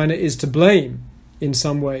 therefore, China is to blame in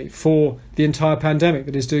some way for the entire pandemic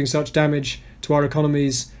that is doing such damage to our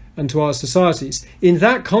economies and to our societies. In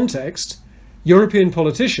that context, European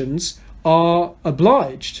politicians are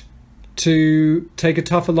obliged to take a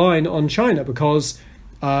tougher line on China because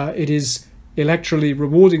it is electorally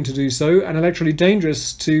rewarding to do so and electorally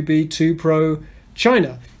dangerous to be too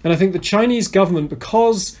pro-China. And I think the Chinese government,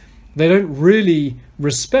 because they don't really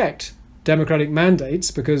respect democratic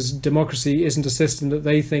mandates, because democracy isn't a system that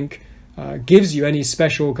they think gives you any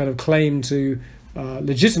special kind of claim to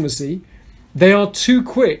legitimacy, they are too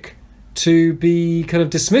quick to be kind of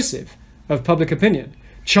dismissive of public opinion.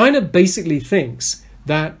 China basically thinks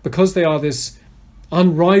that because they are this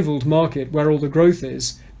unrivaled market where all the growth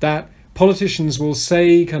is, that politicians will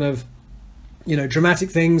say kind of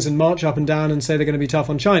dramatic things and march up and down and say they're going to be tough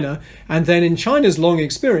on China, and then in China's long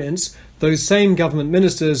experience, those same government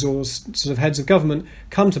ministers or sort of heads of government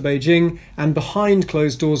come to Beijing and behind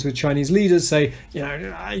closed doors with Chinese leaders say,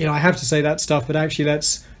 I have to say that stuff, but actually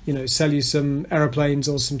let's sell you some aeroplanes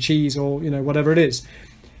or some cheese or whatever it is.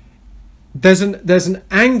 There's an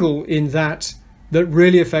angle in that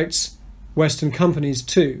really affects Western companies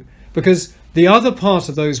too, because the other part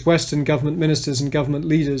of those Western government ministers and government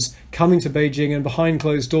leaders coming to Beijing and behind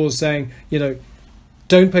closed doors saying,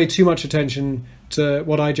 don't pay too much attention to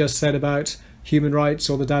what I just said about human rights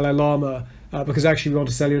or the Dalai Lama, because actually we want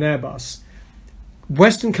to sell you an Airbus.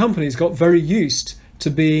 Western companies got very used to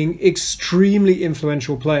being extremely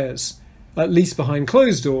influential players, at least behind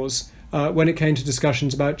closed doors, when it came to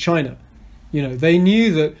discussions about China. They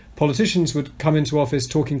knew that politicians would come into office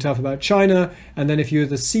talking tough about China, and then if you were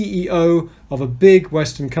the CEO of a big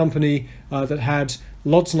Western company that had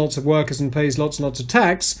lots and lots of workers and pays lots and lots of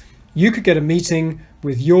tax, you could get a meeting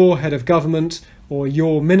with your head of government or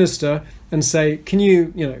your minister and say, can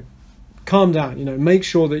you, calm down, make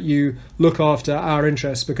sure that you look after our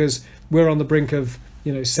interests because we're on the brink of,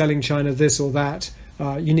 selling China this or that.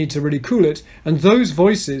 You need to really cool it. And those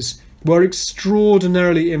voices were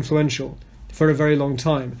extraordinarily influential for a very long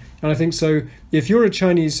time. And I think so if you're a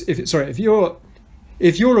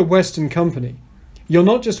Western company, you're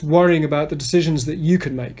not just worrying about the decisions that you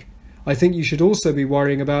can make. I think you should also be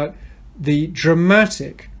worrying about the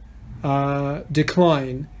dramatic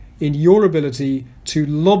decline in your ability to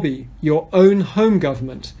lobby your own home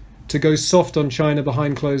government to go soft on China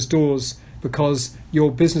behind closed doors because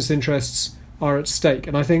your business interests are at stake.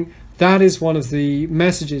 And I think that is one of the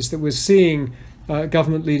messages that we're seeing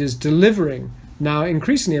government leaders delivering now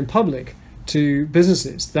increasingly in public to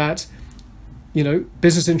businesses, that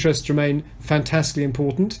business interests remain fantastically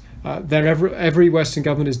important. Every Western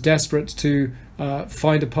government is desperate to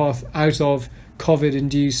find a path out of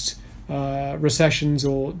COVID-induced recessions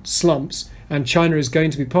or slumps, and China is going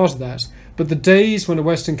to be part of that. But the days when a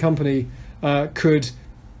Western company could,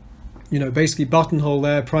 basically buttonhole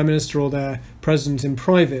their prime minister or their president in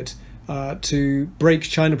private to break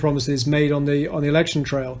China promises made on the election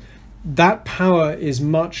trail, that power is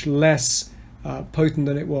much less potent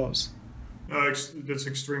than it was. That's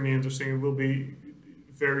extremely interesting. It will be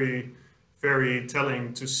very, very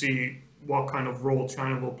telling to see what kind of role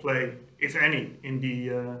China will play, if any, in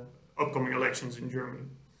the upcoming elections in Germany.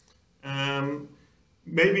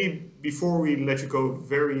 Maybe before we let you go,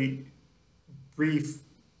 very brief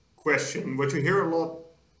question. What you hear a lot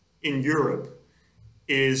in Europe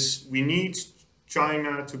is we need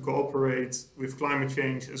China to cooperate with climate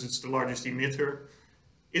change as it's the largest emitter.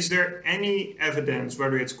 Is there any evidence,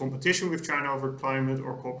 whether it's competition with China over climate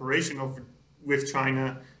or cooperation with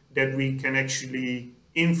China, that we can actually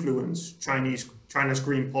influence China's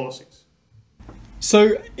green policies?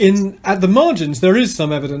 So at the margins, there is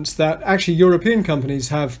some evidence that actually European companies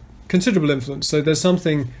have considerable influence. So there's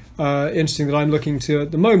something interesting that I'm looking to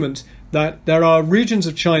at the moment, that there are regions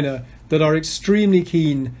of China that are extremely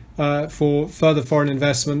keen for further foreign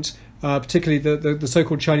investment, particularly the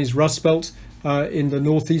so-called Chinese Rust Belt in the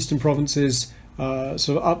northeastern provinces, sort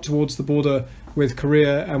of up towards the border with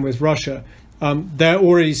Korea and with Russia. They're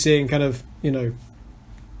already seeing the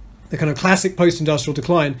kind of classic post-industrial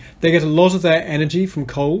decline. They get a lot of their energy from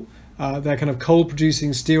coal. They're kind of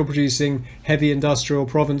coal-producing, steel-producing, heavy industrial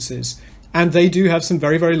provinces. And they do have some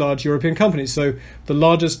very, very large European companies. So the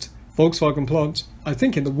largest Volkswagen plant, I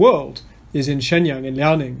think, in the world is in Shenyang, in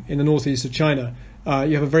Liaoning, in the northeast of China.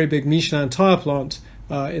 You have a very big Michelin tire plant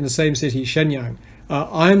in the same city, Shenyang.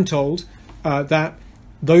 I am told that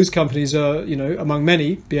those companies are, among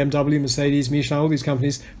many, BMW, Mercedes, Michelin, all these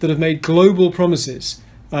companies that have made global promises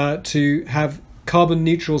to have carbon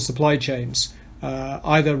neutral supply chains,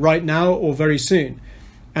 either right now or very soon.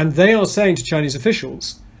 And they are saying to Chinese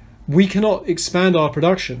officials, we cannot expand our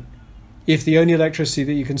production if the only electricity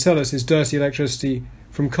that you can sell us is dirty electricity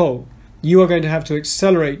from coal. You are going to have to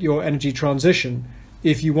accelerate your energy transition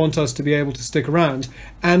if you want us to be able to stick around.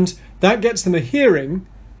 And that gets them a hearing,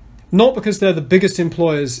 not because they're the biggest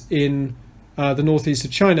employers in the northeast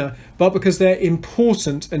of China, but because they're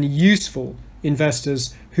important and useful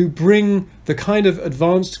investors who bring the kind of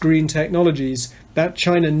advanced green technologies that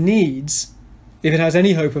China needs if it has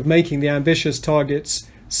any hope of making the ambitious targets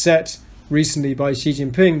set recently by Xi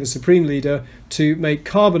Jinping, the supreme leader, to make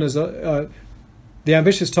carbon as the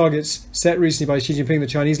ambitious targets set recently by Xi Jinping, the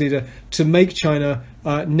Chinese leader, to make China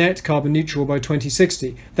net carbon neutral by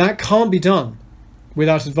 2060. That can't be done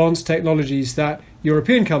without advanced technologies that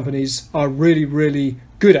European companies are really, really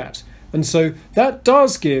good at. And so that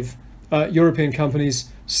does give European companies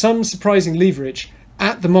some surprising leverage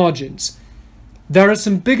at the margins. There are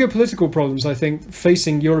some bigger political problems, I think,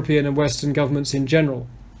 facing European and Western governments in general,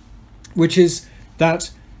 which is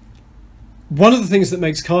that one of the things that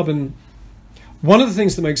makes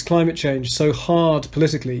climate change so hard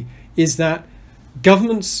politically is that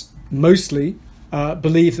governments mostly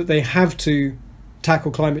believe that they have to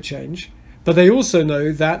tackle climate change, but they also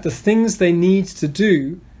know that the things they need to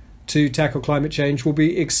do to tackle climate change will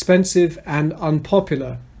be expensive and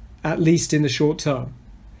unpopular, at least in the short term.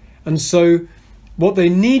 And so what they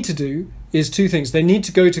need to do is two things. They need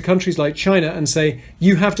to go to countries like China and say,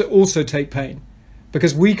 you have to also take pain,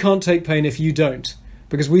 because we can't take pain if you don't,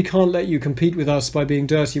 because we can't let you compete with us by being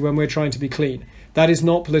dirty when we're trying to be clean. That is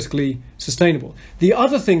not politically sustainable. The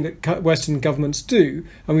other thing that Western governments do,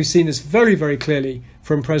 and we've seen this very, very clearly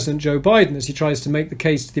from President Joe Biden as he tries to make the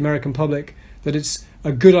case to the American public that it's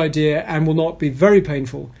a good idea and will not be very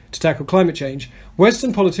painful to tackle climate change,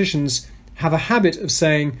 Western politicians have a habit of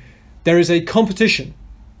saying there is a competition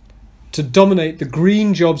to dominate the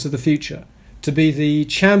green jobs of the future, to be the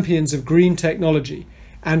champions of green technology,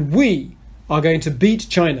 and we are going to beat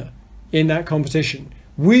China in that competition.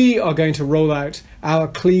 We are going to roll out our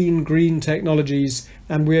clean green technologies,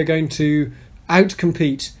 and we are going to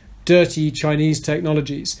outcompete dirty Chinese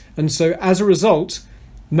technologies. And so as a result,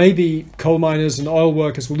 maybe coal miners and oil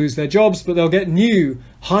workers will lose their jobs, but they'll get new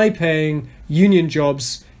high-paying union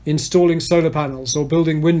jobs installing solar panels or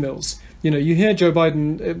building windmills. You hear Joe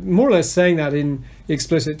Biden more or less saying that in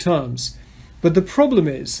explicit terms. But the problem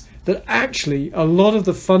is that actually a lot of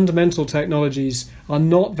the fundamental technologies are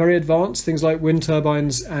not very advanced, things like wind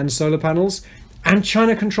turbines and solar panels. And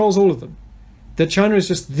China controls all of them. That China is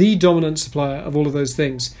just the dominant supplier of all of those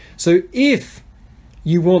things. So if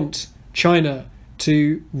you want China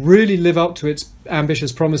to really live up to its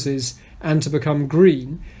ambitious promises and to become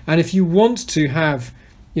green, and if you want to have,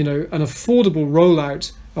 an affordable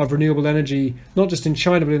rollout of renewable energy, not just in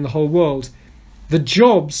China but in the whole world, the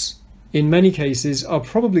jobs in many cases are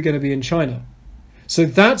probably going to be in China. So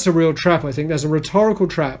that's a real trap, I think. There's a rhetorical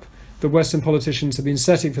trap that Western politicians have been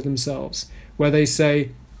setting for themselves, where they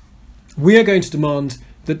say, we are going to demand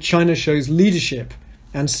that China shows leadership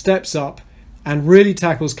and steps up and really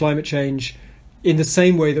tackles climate change in the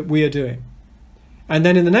same way that we are doing. And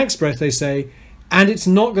then in the next breath they say, and it's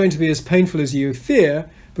not going to be as painful as you fear,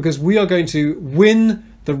 because we are going to win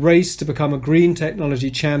the race to become a green technology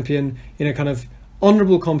champion in a kind of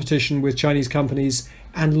honourable competition with Chinese companies,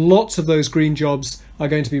 and lots of those green jobs are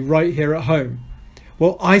going to be right here at home.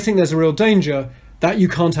 Well, I think there's a real danger that you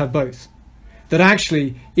can't have both. That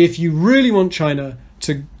actually, if you really want China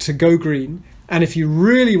to go green, and if you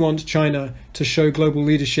really want China to show global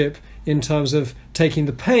leadership in terms of taking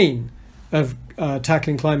the pain of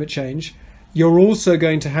tackling climate change, you're also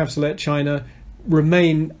going to have to let China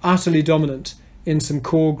remain utterly dominant in some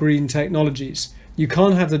core green technologies. You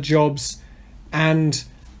can't have the jobs and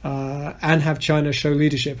have China show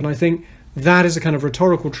leadership. And I think that is a kind of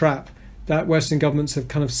rhetorical trap that Western governments have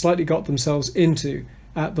kind of slightly got themselves into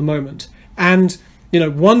at the moment. And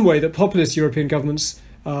one way that populist European governments,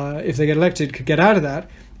 if they get elected, could get out of that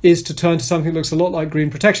is to turn to something that looks a lot like green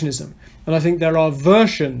protectionism. And I think there are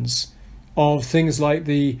versions of things like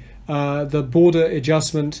the border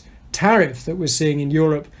adjustment tariff that we're seeing in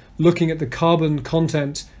Europe, looking at the carbon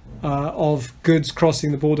content of goods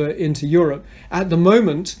crossing the border into Europe. At the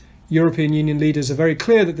moment, European Union leaders are very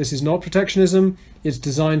clear that this is not protectionism. It's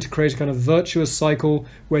designed to create a kind of virtuous cycle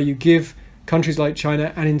where you give countries like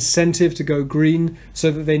China an incentive to go green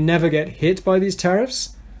so that they never get hit by these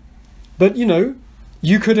tariffs. But,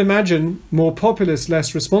 you could imagine more populist,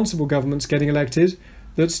 less responsible governments getting elected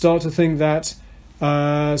that start to think that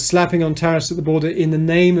slapping on tariffs at the border in the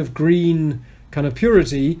name of green kind of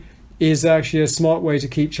purity is actually a smart way to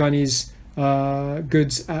keep Chinese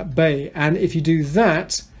goods at bay. And if you do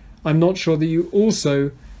that, I'm not sure that you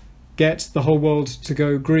also get the whole world to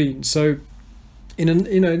go green. So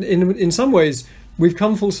in some ways, we've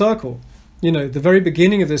come full circle. The very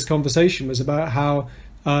beginning of this conversation was about how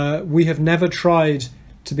we have never tried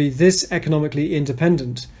to be this economically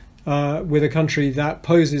independent with a country that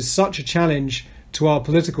poses such a challenge to our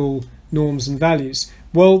political norms and values.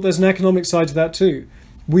 Well, there's an economic side to that too.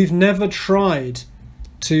 We've never tried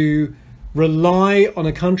to rely on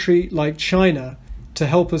a country like China to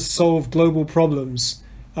help us solve global problems.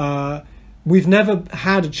 We've never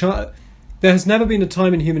had there has never been a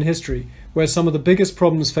time in human history where some of the biggest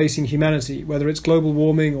problems facing humanity, whether it's global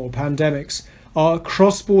warming or pandemics, are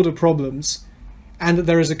cross-border problems, and that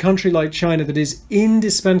there is a country like China that is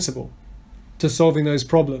indispensable to solving those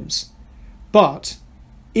problems. But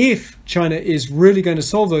if China is really going to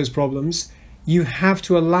solve those problems, you have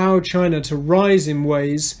to allow China to rise in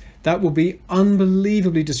ways that will be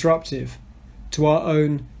unbelievably disruptive to our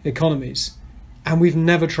own economies. And we've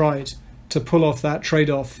never tried to pull off that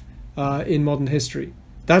trade-off in modern history.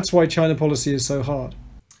 That's why China policy is so hard.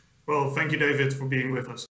 Well, thank you, David, for being with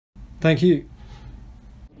us. Thank you.